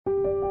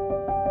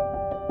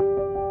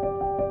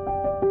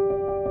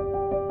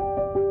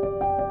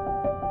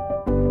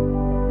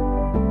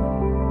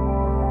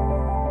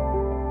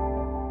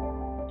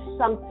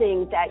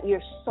something that your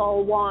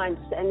soul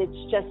wants and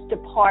it's just a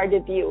part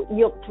of you,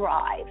 you'll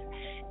thrive.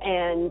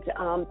 And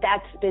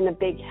that's been a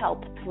big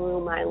help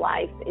through my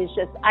life, is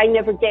just I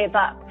never gave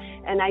up.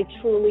 And I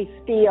truly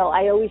feel,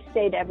 I always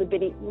say to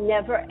everybody,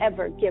 never,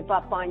 ever give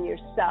up on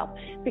yourself.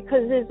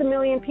 Because there's a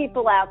million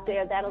people out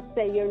there that'll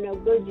say you're no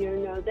good, you're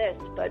no this,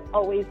 but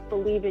always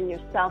believe in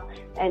yourself.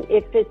 And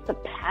if it's a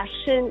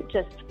passion,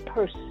 just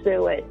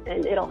pursue it,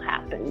 and it'll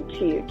happen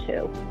to you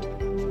too.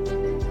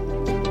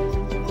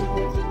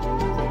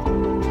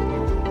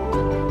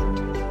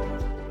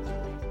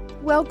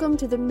 Welcome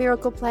to the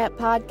Miracle Plant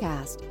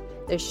Podcast,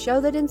 the show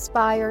that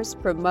inspires,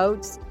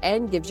 promotes,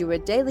 and gives you a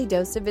daily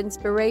dose of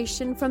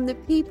inspiration from the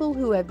people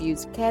who have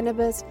used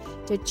cannabis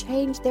to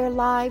change their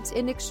lives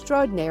in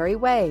extraordinary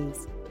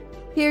ways.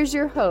 Here's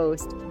your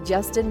host,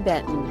 Justin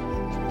Benton.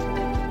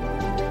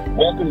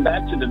 Welcome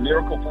back to the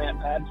Miracle Plant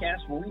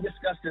Podcast, where we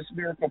discuss this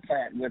miracle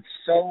plant with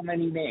so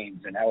many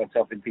names and how it's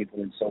helping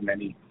people in so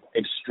many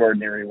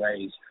extraordinary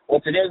ways.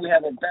 Well, today we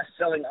have a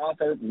best-selling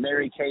author,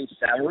 Mary Kay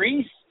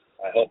Savarese.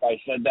 I hope I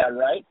said that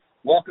right.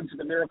 Welcome to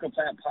the Miracle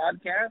Plant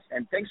Podcast,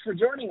 and thanks for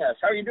joining us.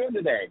 How are you doing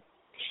today?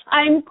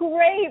 I'm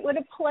great. What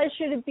a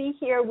pleasure to be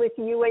here with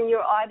you and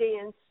your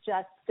audience,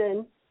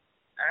 Justin.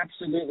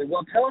 Absolutely.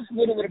 Well, tell us a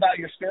little bit about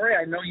your story.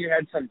 I know you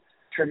had some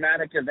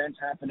traumatic events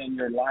happen in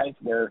your life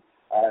where,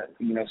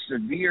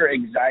 severe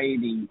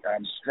anxiety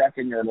struck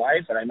in your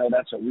life, and I know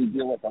that's what we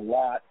deal with a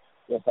lot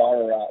with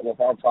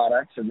our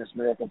products in this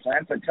Miracle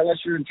Plant. But tell us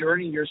your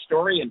journey, your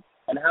story,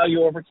 and how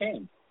you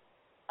overcame.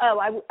 Oh,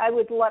 I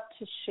would love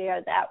to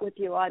share that with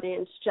your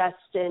audience,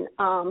 Justin.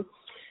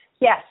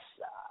 Yes,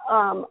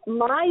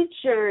 my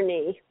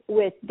journey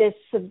with this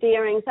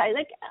severe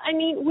anxiety,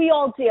 we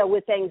all deal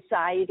with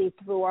anxiety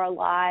through our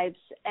lives,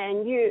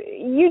 and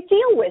you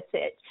deal with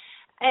it.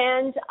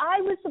 And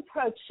I was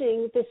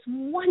approaching this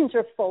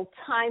wonderful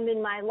time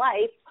in my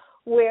life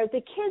where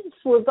the kids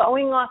were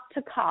going off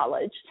to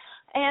college,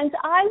 and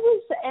I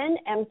was an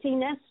empty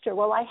nester.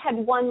 Well, I had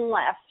one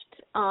left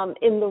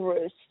in the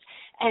roost.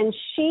 And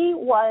she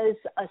was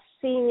a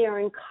senior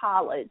in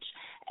college.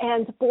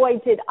 And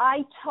boy, did I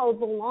toe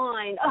the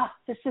line. Oh,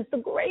 this is the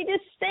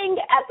greatest thing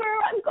ever.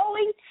 I'm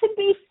going to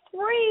be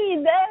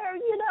free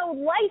there.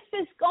 Life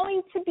is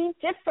going to be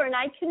different.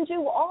 I can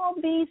do all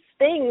these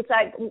things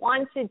I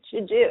wanted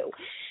to do.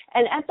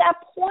 And at that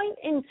point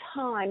in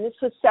time, this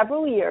was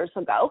several years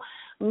ago,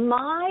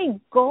 my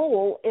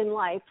goal in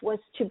life was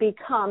to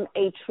become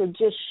a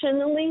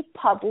traditionally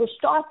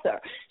published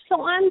author.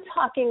 So I'm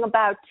talking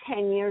about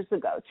 10 years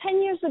ago.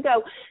 10 years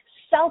ago,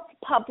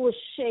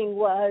 self-publishing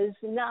was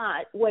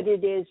not what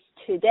it is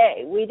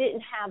today. We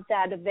didn't have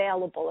that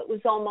available. It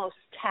was almost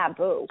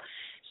taboo.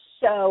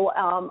 So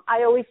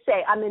I always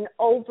say I'm an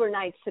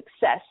overnight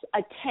success,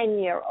 a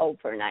 10-year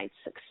overnight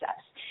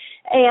success.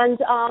 And,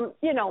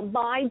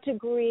 my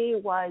degree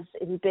was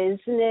in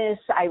business.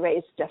 I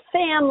raised a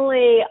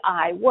family.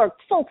 I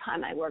worked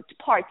full-time. I worked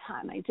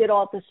part-time. I did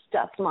all the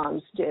stuff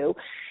moms do.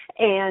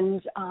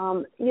 And,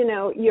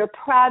 you're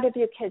proud of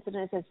your kids. And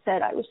as I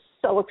said, I was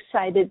so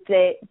excited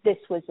that this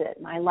was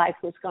it. My life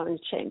was going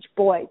to change.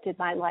 Boy, did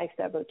my life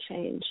ever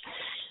change.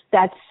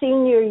 That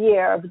senior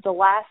year of the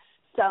last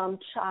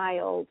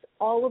child,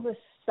 all of a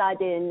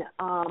sudden,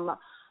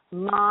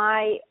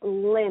 my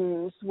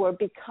limbs were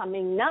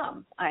becoming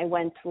numb. I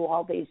went through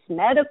all these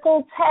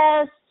medical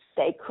tests.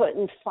 They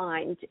couldn't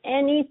find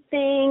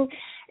anything.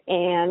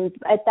 And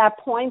at that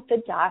point,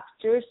 the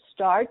doctors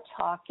start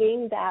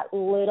talking that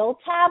little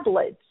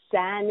tablet,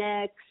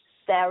 Xanax,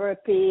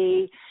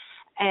 therapy.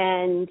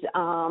 And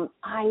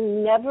I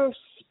never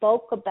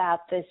spoke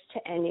about this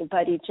to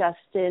anybody,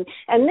 Justin.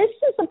 And this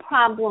is a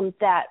problem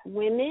that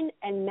women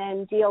and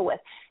men deal with.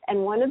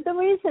 And one of the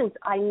reasons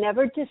I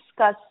never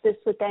discussed this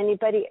with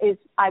anybody is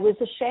I was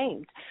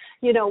ashamed.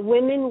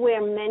 Women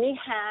wear many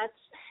hats,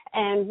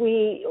 and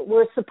we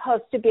were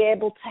supposed to be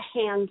able to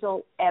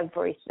handle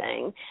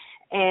everything.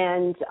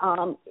 And,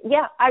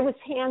 I was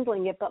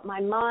handling it, but my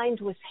mind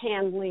was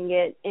handling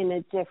it in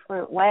a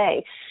different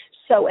way.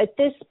 So at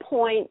this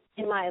point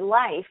in my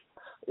life,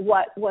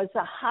 what was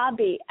a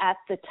hobby at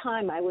the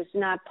time, I was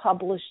not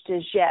published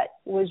as yet,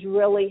 was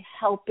really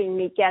helping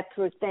me get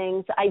through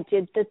things. I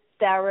did the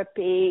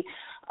therapy,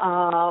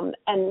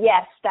 and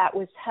yes, that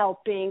was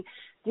helping.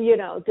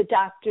 The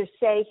doctors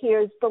say,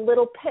 here's the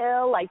little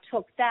pill. I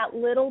took that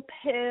little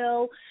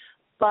pill.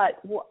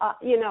 But,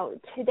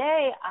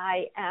 today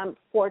I am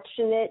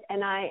fortunate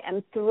and I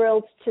am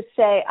thrilled to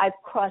say I've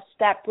crossed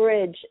that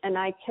bridge and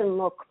I can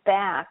look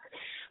back.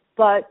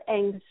 But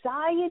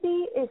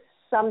anxiety is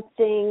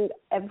something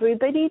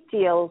everybody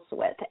deals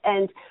with.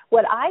 And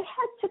what I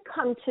had to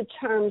come to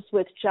terms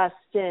with,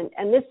 Justin,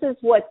 and this is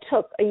what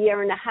took a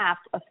year and a half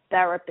of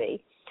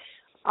therapy,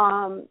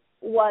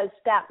 was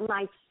that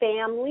my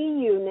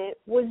family unit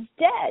was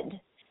dead.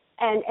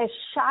 And as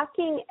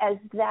shocking as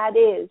that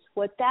is,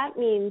 what that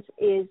means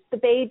is the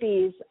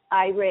babies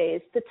I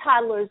raised, the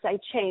toddlers I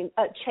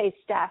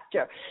chased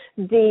after,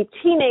 the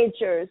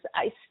teenagers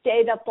I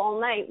stayed up all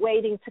night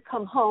waiting to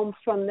come home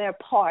from their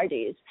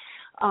parties,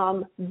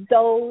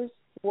 those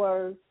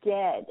were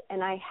dead,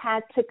 and I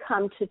had to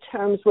come to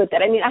terms with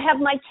it. I mean, I have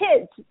my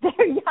kids.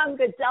 They're young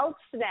adults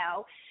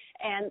now,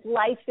 and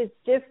life is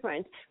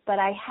different, but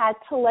I had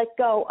to let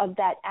go of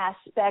that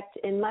aspect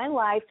in my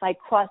life. I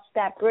crossed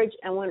that bridge,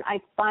 and when I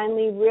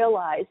finally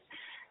realized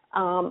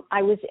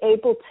I was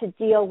able to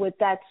deal with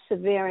that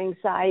severe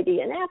anxiety.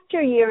 And after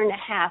a year and a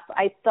half,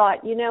 I thought,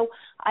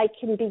 I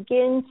can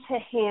begin to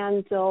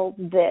handle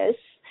this.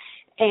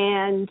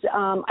 And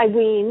I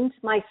weaned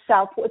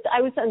myself.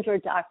 I was under a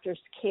doctor's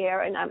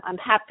care, and I'm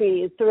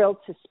happy, thrilled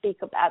to speak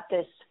about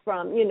this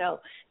from,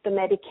 the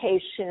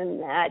medication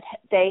that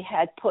they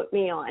had put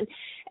me on.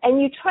 And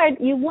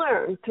you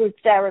learn through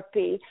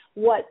therapy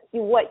what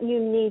you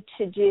need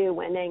to do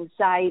when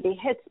anxiety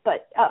hits.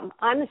 But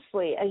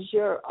honestly, as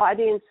your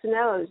audience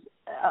knows,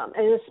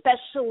 and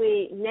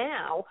especially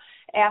now,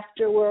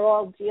 after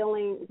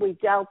we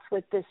dealt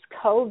with this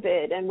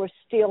COVID and we're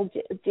still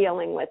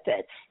dealing with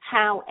it,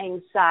 how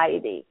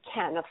anxiety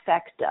can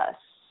affect us.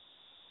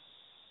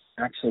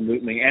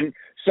 Absolutely. And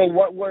so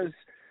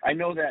I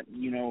know that,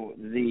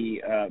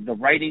 the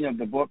writing of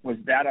the book, was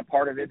that a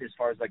part of it as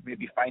far as like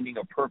maybe finding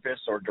a purpose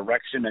or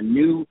direction, a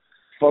new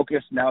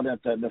focus now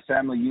that the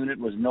family unit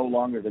was no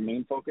longer the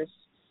main focus?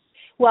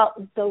 Well,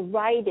 the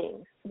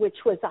writing, which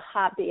was a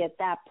hobby at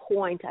that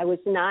point, I was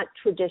not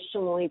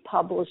traditionally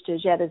published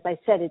as yet. As I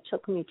said, it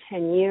took me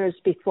 10 years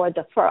before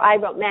I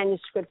wrote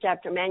manuscript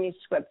after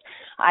manuscript.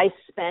 I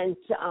spent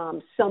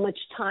so much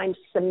time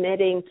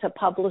submitting to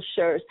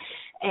publishers,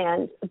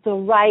 and the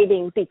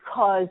writing,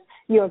 because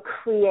you're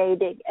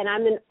creating, and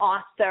I'm an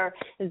author,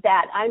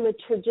 that I'm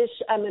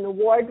an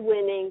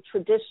award-winning,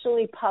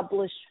 traditionally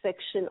published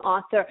fiction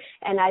author,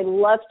 and I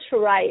love to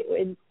write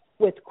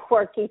with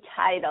quirky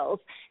titles,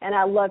 and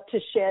I love to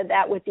share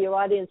that with your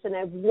audience, and I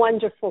have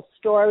wonderful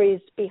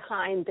stories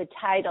behind the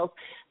titles,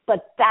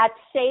 but that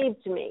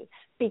saved me,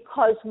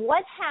 because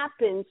what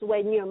happens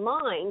when your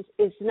mind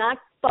is not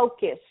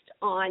focused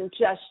on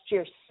just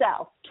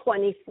yourself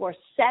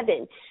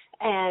 24/7,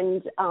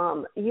 and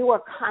you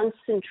are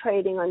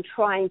concentrating on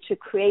trying to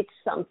create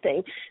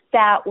something,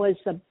 that was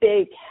a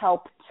big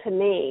help to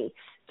me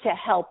to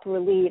help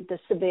relieve the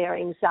severe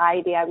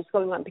anxiety I was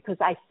going on, because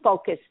I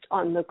focused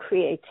on the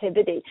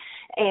creativity.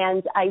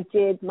 And I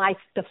did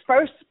the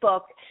first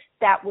book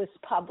that was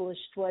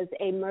published was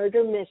a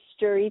murder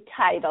mystery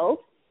titled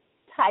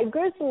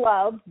Tigers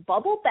Love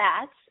Bubble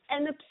Baths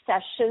and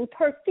Obsession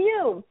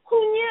Perfume.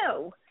 Who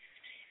knew?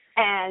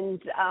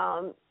 And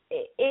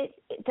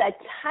the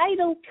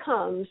title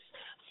comes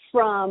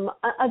from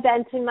an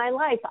event in my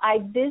life. I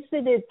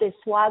visited this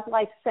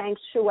wildlife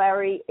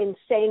sanctuary in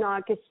St.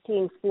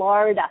 Augustine,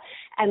 Florida,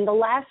 and the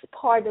last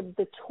part of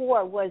the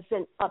tour was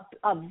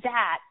a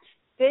vat,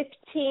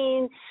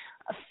 15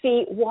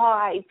 feet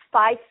wide,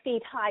 5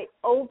 feet high,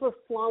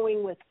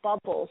 overflowing with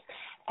bubbles.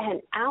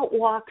 And out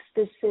walks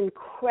this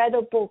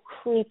incredible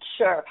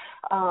creature,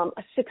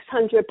 a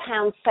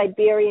 600-pound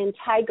Siberian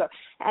tiger.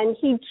 And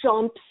he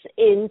jumps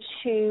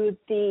into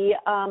the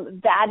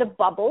vat of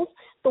bubbles.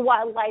 The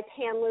wildlife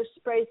handler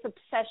sprays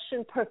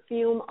Obsession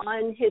perfume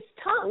on his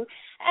tongue.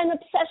 And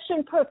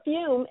Obsession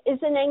perfume is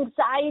an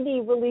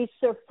anxiety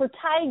releaser for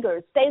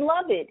tigers. They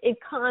love it. It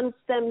calms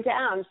them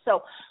down.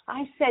 So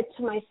I said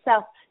to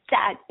myself,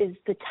 that is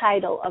the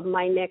title of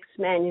my next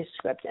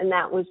manuscript. And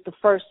that was the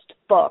first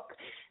book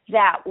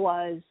that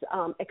was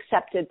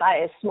accepted by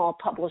a small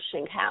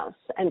publishing house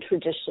and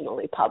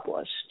traditionally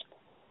published.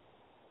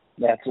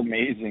 That's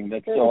amazing.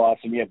 That's so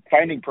awesome. Yeah,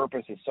 finding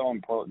purpose is so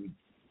important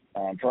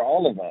for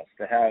all of us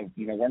to have.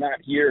 We're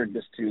not here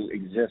just to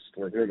exist.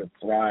 We're here to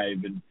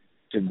thrive and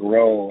to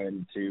grow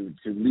and to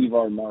leave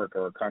our mark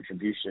or our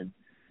contribution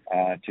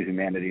to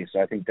humanity.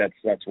 So I think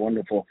that's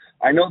wonderful.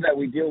 I know that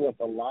we deal with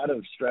a lot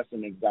of stress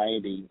and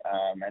anxiety,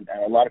 and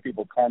a lot of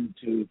people come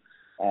to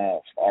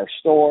our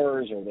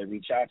stores, or they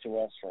reach out to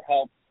us for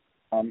help.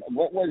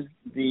 What was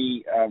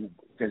the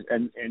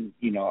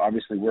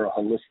obviously we're a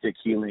holistic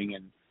healing,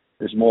 and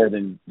there's more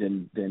than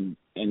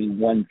any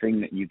one thing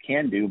that you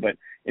can do. But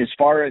as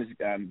far as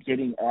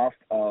getting off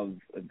of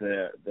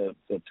the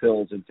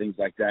pills and things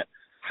like that,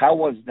 how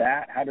was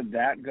that? How did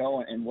that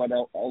go? And what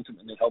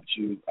ultimately helped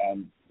you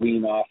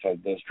wean off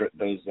of those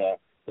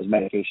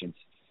medications?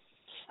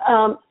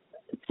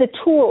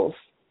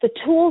 The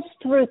tools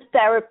through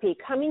therapy,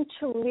 coming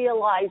to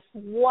realize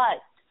what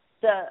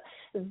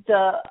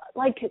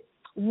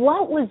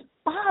what was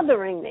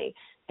bothering me.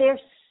 There's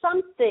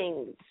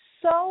something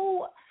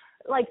so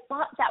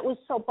that was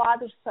so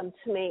bothersome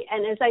to me.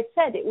 And as I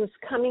said, it was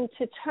coming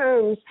to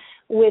terms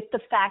with the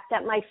fact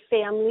that my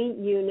family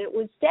unit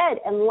was dead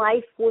and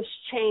life was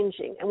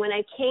changing. And when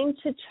I came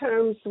to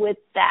terms with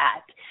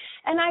that,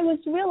 and I was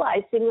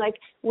realizing,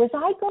 was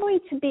I going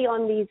to be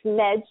on these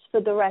meds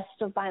for the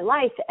rest of my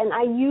life? And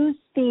I used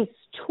these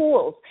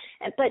tools.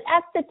 But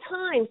at the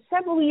time,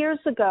 several years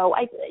ago,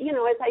 as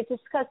I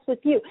discussed with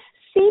you,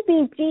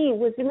 CBD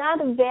was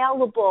not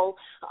available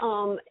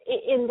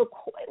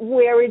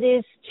where it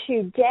is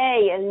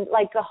today, and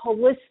like a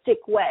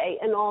holistic way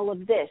and all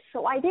of this.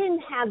 So I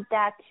didn't have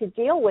that to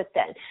deal with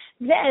it.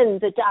 Then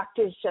the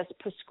doctors just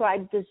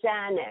prescribed the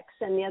Xanax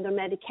and the other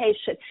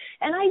medication.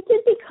 And I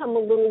did become a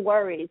little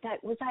worried that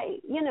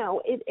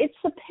it's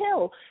a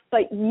pill,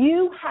 but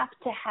you have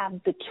to have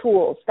the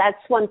tools. That's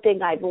one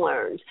thing I've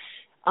learned.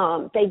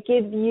 They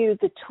give you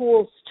the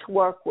tools to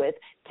work with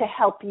to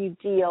help you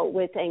deal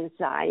with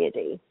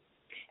anxiety.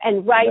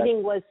 And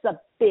writing was a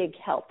big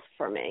help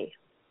for me.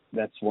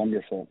 That's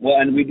wonderful. Well,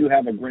 and we do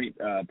have a great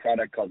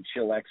product called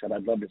Chill X, and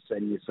I'd love to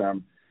send you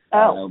some.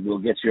 We'll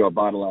get you a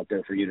bottle out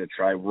there for you to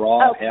try.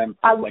 Raw hemp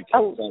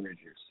celery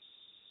juice.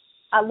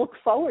 I look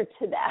forward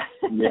to that.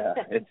 Yeah,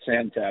 it's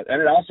fantastic.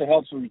 And it also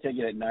helps when you take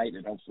it at night.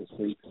 It helps with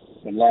sleep.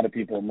 And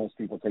most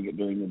people take it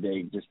during the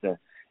day.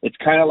 It's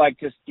kind of like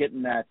just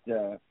getting that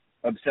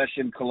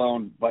obsession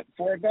cologne, but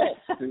for adults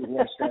who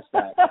are stressed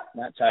out,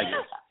 not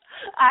tigers.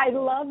 I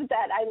love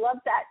that.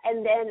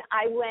 And then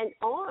I went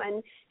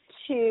on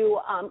to,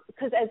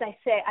 because as I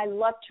say, I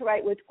love to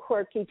write with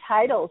quirky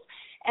titles.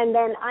 And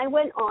then I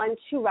went on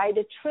to write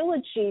a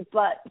trilogy,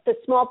 but the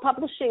small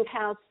publishing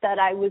house that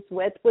I was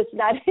with was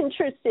not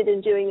interested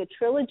in doing a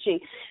trilogy.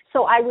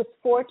 So I was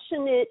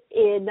fortunate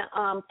in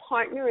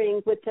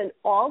partnering with an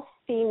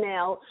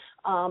all-female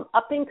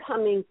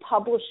up-and-coming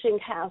publishing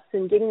house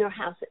in Digner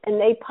House,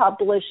 and they're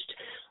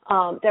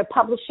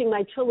publishing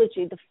my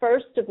trilogy, the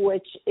first of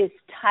which is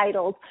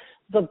titled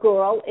The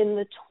Girl in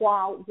the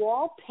Toile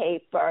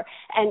Wallpaper,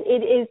 and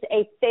it is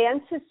a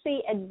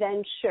fantasy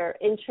adventure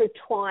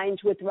intertwined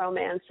with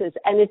romances.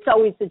 And it's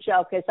always a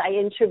joke as I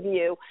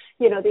interview,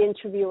 the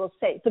interviewer will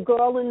say, The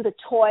Girl in the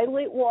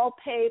Toilet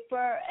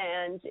Wallpaper,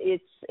 and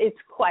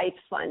it's quite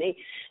funny.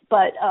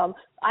 But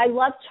I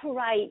love to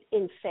write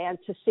in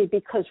fantasy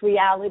because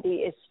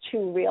reality is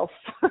too real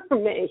for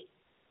me.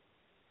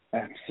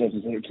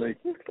 Absolutely.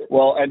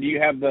 Well, and do you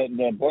have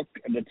the book,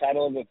 the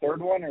title of the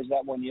third one, or is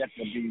that one yet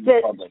to be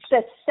published?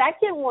 The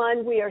second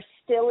one we are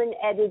still in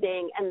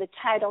editing, and the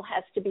title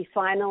has to be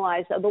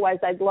finalized. Otherwise,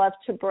 I'd love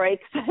to break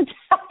the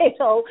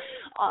title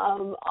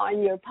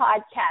on your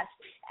podcast.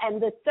 And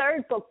the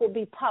third book will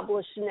be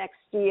published next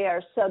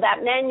year. So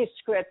that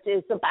manuscript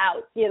is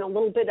about, a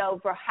little bit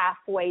over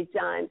halfway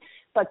done.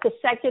 But the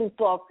second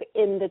book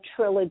in the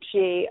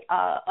trilogy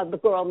of The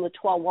Girl in the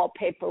Toile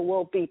Wallpaper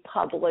will be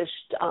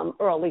published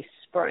early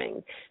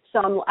spring.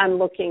 So I'm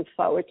looking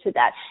forward to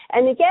that.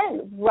 And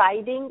again,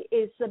 writing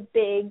is a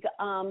big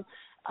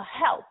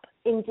help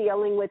in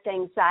dealing with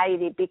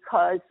anxiety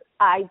because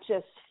I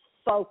just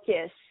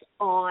focus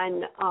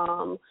on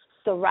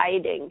the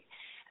writing.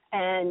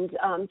 And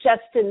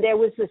Justin, there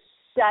was a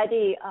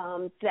study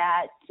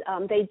that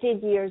they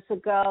did years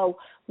ago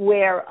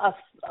where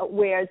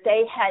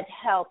they had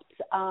helped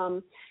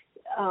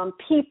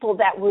people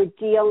that were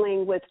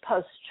dealing with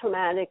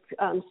post-traumatic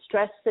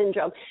stress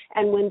syndrome,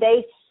 and when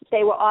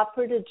they were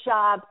offered a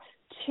job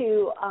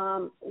to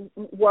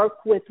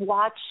work with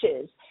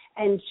watches,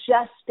 and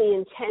just the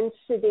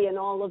intensity and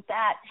all of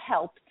that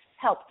helped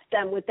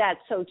them with that.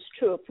 So it's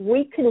true. If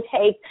we can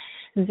take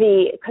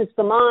because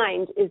the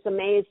mind is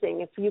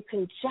amazing, if you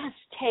can just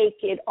take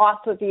it off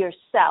of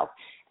yourself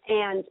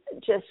and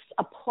just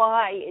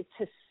apply it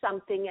to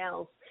something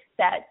else,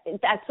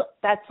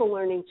 that's a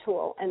learning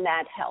tool, and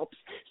that helps.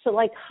 So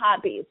like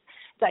hobbies,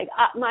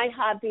 my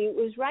hobby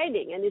was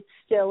writing, and it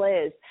still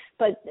is,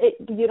 but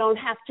you don't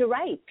have to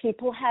write.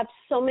 People have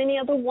so many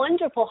other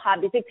wonderful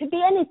hobbies. It could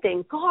be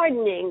anything,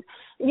 gardening,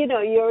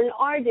 you're an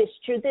artist,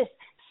 you're this,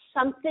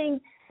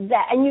 something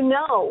that, and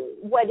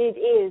what it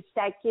is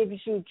that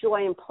gives you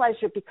joy and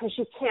pleasure because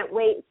you can't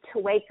wait to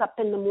wake up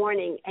in the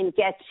morning and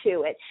get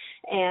to it.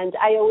 And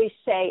I always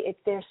say if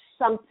there's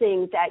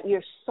something that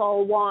your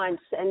soul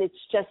wants and it's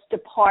just a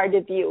part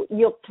of you,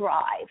 you'll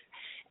thrive.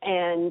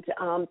 And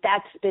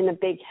that's been a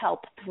big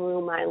help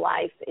through my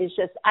life is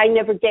just I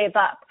never gave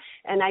up.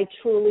 And I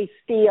truly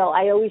feel,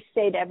 I always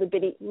say to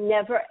everybody,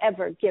 never,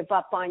 ever give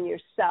up on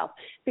yourself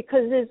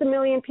because there's a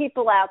million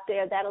people out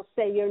there that'll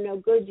say you're no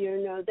good,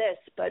 you're no this,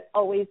 but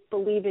always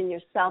believe in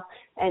yourself.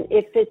 And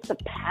if it's a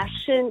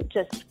passion,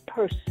 just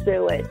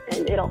pursue it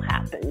and it'll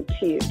happen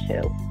to you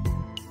too.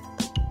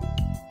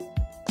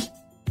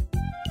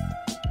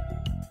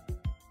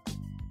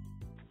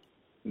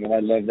 Well, I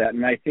love that,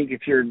 and I think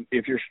if you're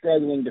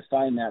struggling to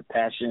find that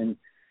passion,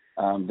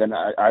 then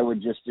I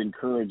would just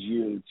encourage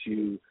you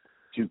to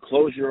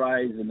close your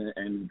eyes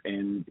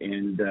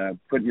and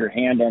put your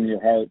hand on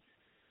your heart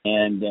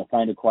and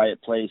find a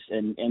quiet place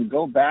and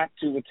go back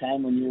to a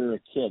time when you were a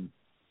kid,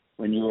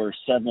 when you were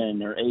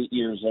 7 or 8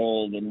 years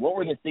old, and what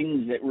were the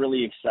things that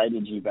really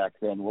excited you back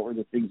then? What were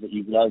the things that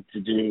you loved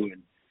to do?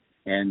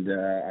 And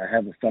I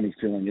have a funny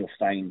feeling you'll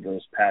find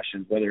those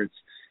passions, whether it's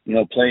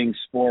playing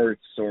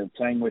sports or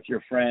playing with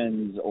your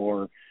friends,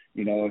 or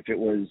if it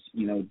was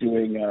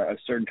doing a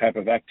certain type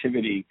of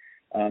activity.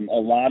 A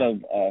lot of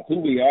who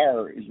we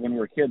are is when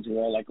we're kids,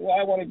 we're all like, well,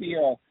 I want to be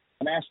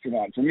an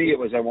astronaut. For me, it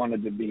was I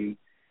wanted to be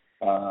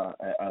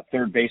a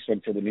third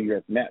baseman for the New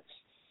York Mets,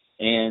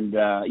 and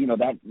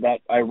that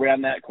I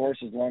ran that course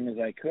as long as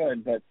I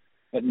could.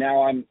 But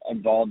now I'm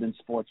involved in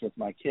sports with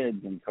my kids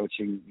and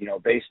coaching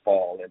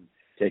baseball and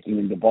taking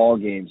them to ball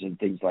games and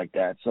things like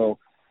that. So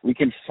we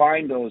can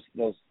find those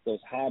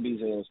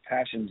hobbies or those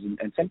passions,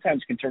 and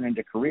sometimes can turn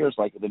into careers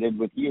like they did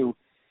with you,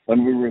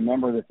 when we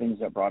remember the things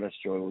that brought us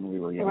joy when we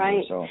were younger.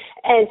 Right. So,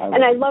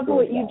 and I love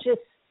what you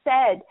just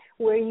said,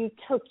 where you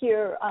took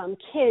your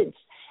kids,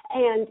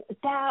 and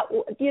that,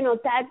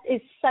 that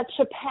is such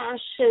a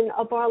passion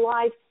of our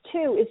lives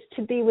too, is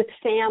to be with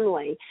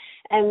family,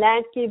 and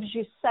that gives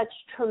you such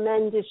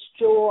tremendous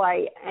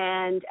joy.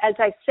 And as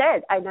I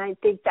said, and I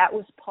think that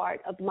was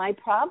part of my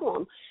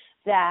problem,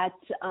 that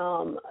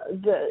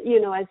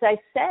as I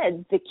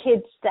said, the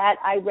kids that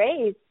I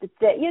raised, that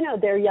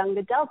they're young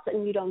adults,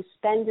 and you don't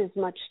spend as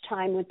much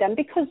time with them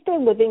because they're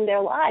living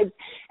their lives,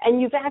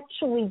 and you've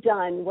actually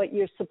done what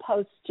you're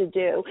supposed to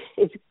do,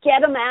 is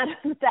get them out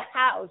of the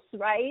house,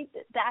 right?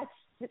 That's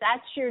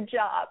your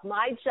job.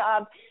 My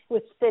job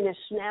was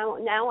finished.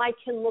 Now I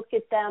can look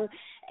at them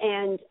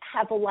and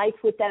have a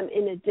life with them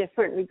in a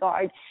different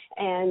regard,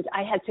 and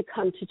I had to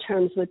come to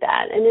terms with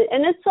that.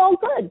 And it's all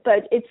good,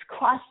 but it's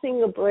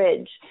crossing a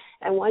bridge.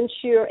 And once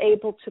you're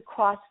able to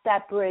cross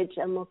that bridge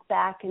and look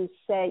back and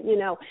say,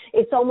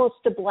 it's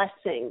almost a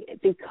blessing,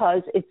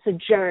 because it's a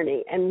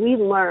journey, and we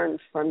learn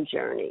from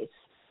journeys.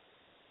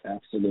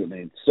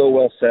 Absolutely. So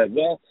well said.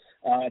 Well,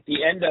 at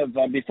the end of,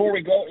 before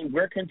we go,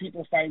 where can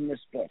people find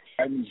this book?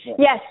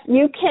 Yes,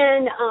 you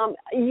can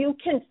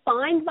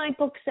find my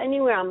books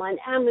anywhere. I'm on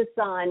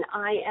Amazon.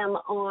 I am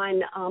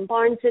on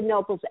Barnes &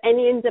 Noble's,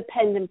 any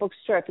independent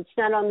bookstore. If it's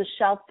not on the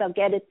shelf, they'll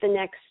get it the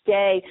next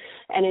day.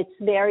 And it's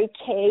Mary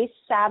Kay,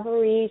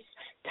 Savarese,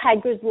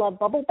 Tigers Love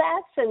Bubble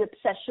Baths, and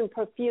Obsession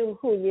Perfume,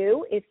 Who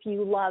You, if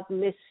you love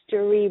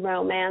mystery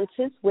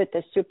romances with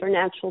a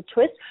supernatural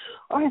twist,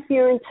 or if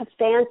you're into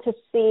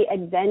fantasy,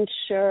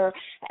 adventure,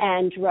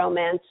 and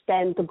romance,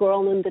 then The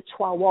Girl in the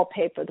Tall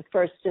Wallpaper, the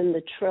first in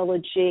the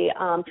trilogy.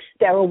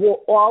 They're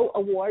all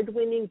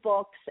award-winning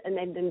books, and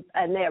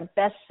they're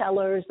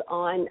bestsellers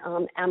on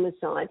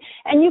Amazon.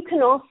 And you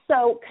can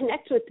also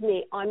connect with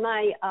me on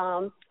my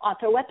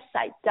author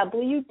website,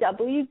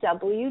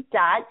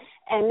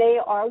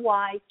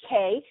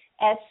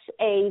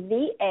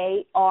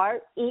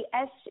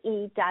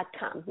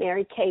 www.MaryKaySavarese.com,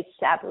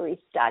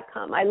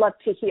 MaryKaySavarese.com. I love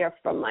to hear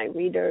from my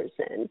readers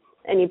and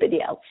anybody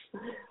else.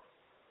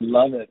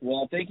 Love it.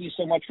 Well, thank you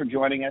so much for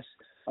joining us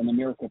on the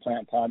Miracle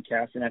Plant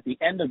Podcast. And at the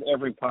end of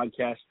every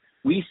podcast,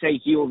 we say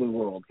heal the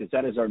world, because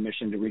that is our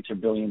mission, to reach 1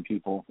 billion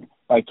people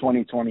by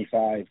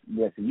 2025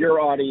 with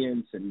your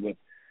audience and with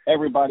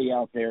everybody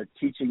out there,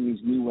 teaching these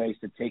new ways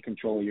to take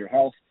control of your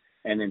health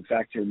and, in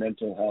fact, your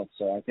mental health.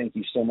 So I thank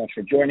you so much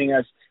for joining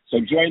us. So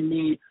join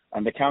me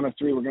on the count of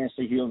 3. We're going to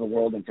say heal the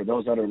world. And for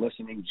those that are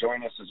listening,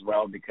 join us as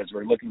well, because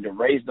we're looking to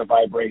raise the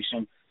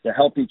vibration, to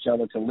help each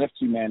other, to lift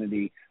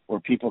humanity, where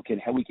we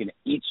can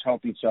each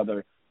help each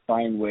other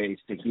find ways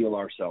to heal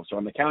ourselves. So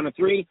on the count of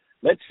 3,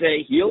 let's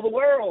say heal the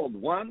world.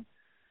 1,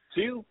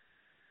 2,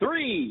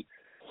 3.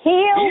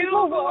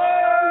 Heal the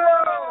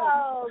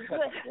world.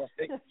 Well,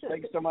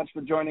 thanks so much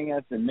for joining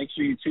us, and make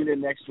sure you tune in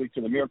next week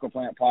to the Miracle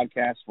Plant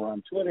Podcast. We're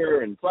on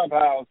Twitter and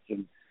Clubhouse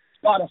and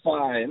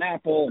Spotify and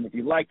Apple. And if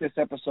you like this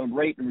episode,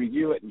 rate and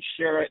review it and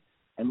share it,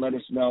 and let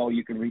us know.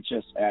 You can reach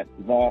us at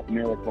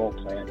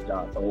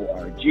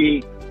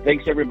themiracleplant.org.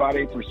 Thanks,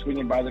 everybody, for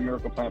swinging by the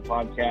Miracle Plant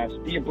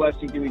Podcast. Be a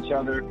blessing to each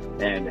other,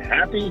 and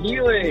happy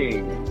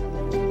healing.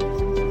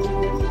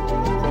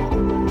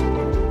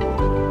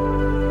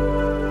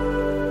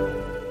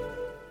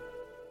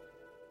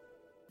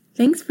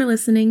 Thanks for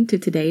listening to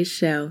today's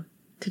show.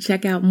 To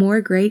check out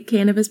more great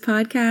cannabis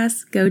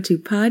podcasts, go to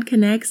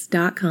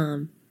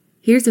podconnects.com.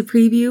 Here's a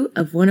preview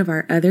of one of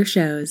our other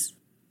shows.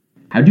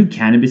 How do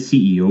cannabis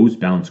CEOs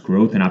balance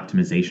growth and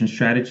optimization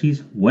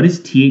strategies? What is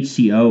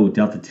THCO,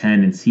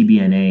 Delta-10, and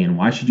CBNA, and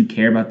why should you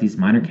care about these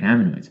minor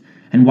cannabinoids?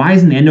 And why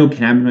isn't the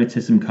endocannabinoid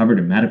system covered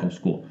in medical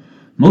school?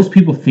 Most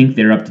people think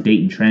they're up to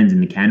date in trends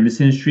in the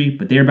cannabis industry,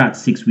 but they're about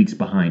 6 weeks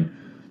behind.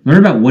 Learn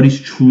about what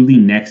is truly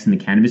next in the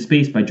cannabis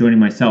space by joining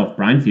myself,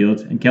 Brian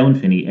Fields, and Kellen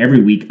Finney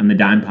every week on the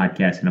Dime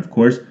Podcast, and of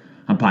course,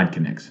 on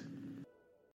PodConnects.